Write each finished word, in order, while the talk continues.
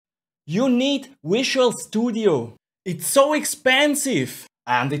You need Visual Studio. It's so expensive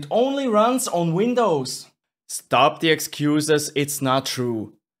and it only runs on Windows. Stop the excuses, it's not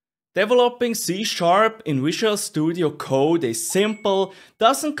true. Developing C# in Visual Studio Code is simple,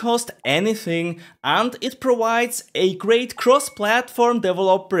 doesn't cost anything, and it provides a great cross-platform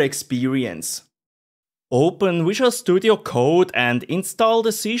developer experience. Open Visual Studio Code and install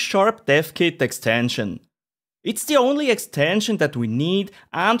the C# DevKit extension. It's the only extension that we need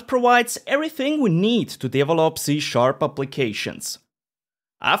and provides everything we need to develop C# applications.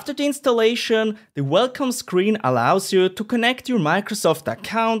 After the installation, the welcome screen allows you to connect your Microsoft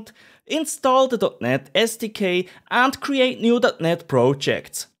account, install the .NET SDK, and create new .NET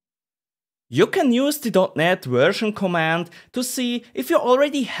projects. You can use the .NET version command to see if you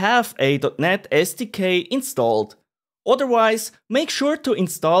already have a .NET SDK installed. Otherwise, make sure to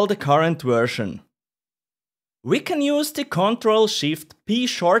install the current version. We can use the Ctrl-Shift-P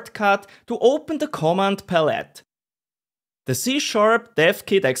shortcut to open the command palette. The C#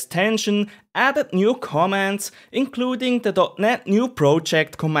 DevKit extension added new commands, including the .NET New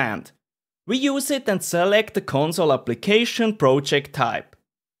Project command. We use it and select the console application project type.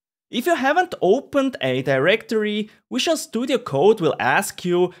 If you haven't opened a directory, Visual Studio Code will ask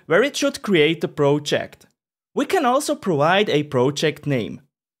you where it should create a project. We can also provide a project name.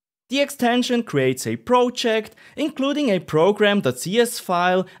 The extension creates a project, including a program.cs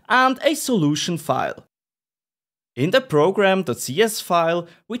file and a solution file. In the program.cs file,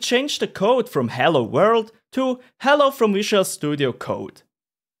 we change the code from Hello World to Hello from Visual Studio Code.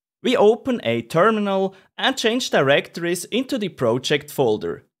 We open a terminal and change directories into the project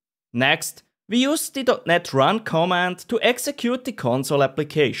folder. Next, we use the .NET Run command to execute the console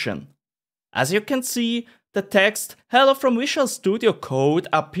application. As you can see, the text Hello from Visual Studio Code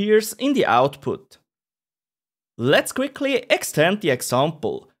appears in the output. Let's quickly extend the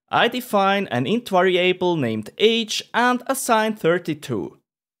example. I define an int variable named age and assign 32.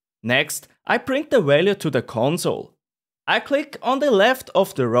 Next, I print the value to the console. I click on the left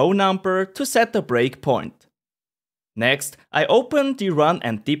of the row number to set a breakpoint. Next, I open the Run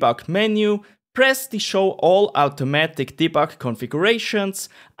and Debug menu, press the Show All Automatic Debug Configurations,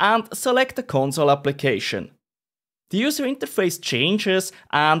 and select the console application. The user interface changes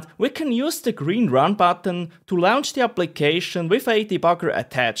and we can use the green Run button to launch the application with a debugger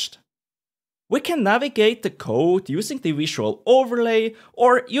attached. We can navigate the code using the visual overlay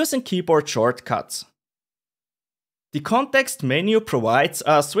or using keyboard shortcuts. The context menu provides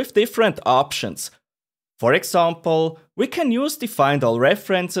us with different options. For example, we can use the Find All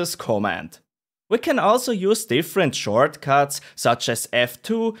References command. We can also use different shortcuts such as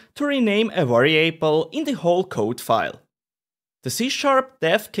F2 to rename a variable in the whole code file. The C#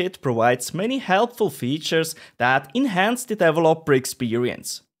 DevKit provides many helpful features that enhance the developer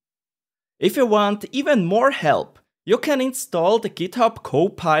experience. If you want even more help, you can install the GitHub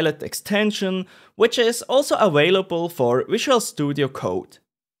Copilot extension, which is also available for Visual Studio Code.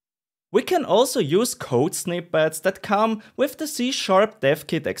 We can also use code snippets that come with the C#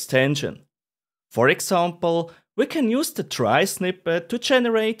 DevKit extension. For example, we can use the try snippet to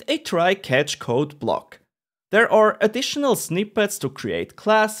generate a try-catch code block. There are additional snippets to create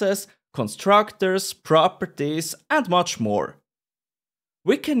classes, constructors, properties, and much more.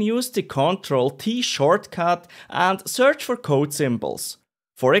 We can use the Ctrl-T shortcut and search for code symbols.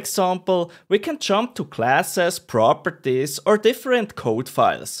 For example, we can jump to classes, properties, or different code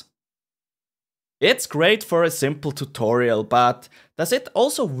files. It's great for a simple tutorial, but does it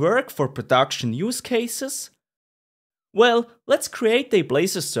also work for production use cases? Well, let's create a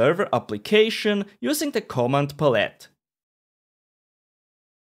Blazor server application using the command palette.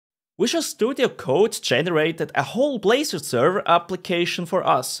 Visual Studio Code generated a whole Blazor server application for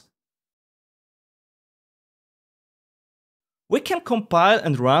us. We can compile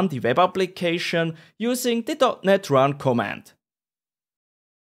and run the web application using the .NET Run command.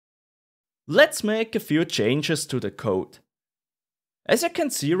 Let's make a few changes to the code. As you can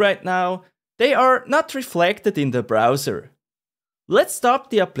see right now, they are not reflected in the browser. Let's stop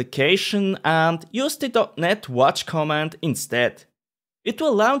the application and use the .NET Watch command instead. It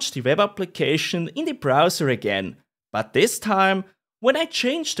will launch the web application in the browser again, but this time, when I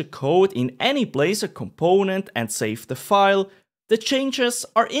change the code in any Blazor component and save the file, the changes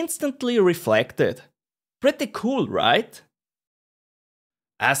are instantly reflected. Pretty cool, right?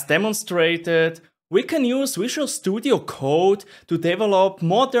 As demonstrated, we can use Visual Studio Code to develop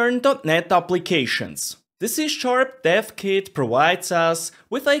modern .NET applications. The C# DevKit provides us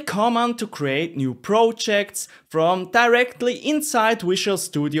with a command to create new projects from directly inside Visual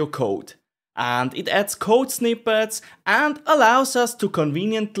Studio Code. and it adds code snippets and allows us to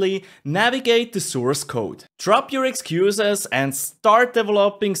conveniently navigate the source code. Drop your excuses and start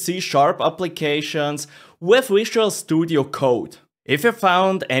developing C# applications with Visual Studio Code. If you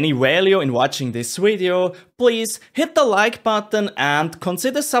found any value in watching this video, please hit the like button and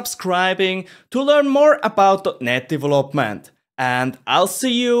consider subscribing to learn more about .NET development. And I'll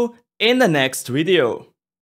see you in the next video.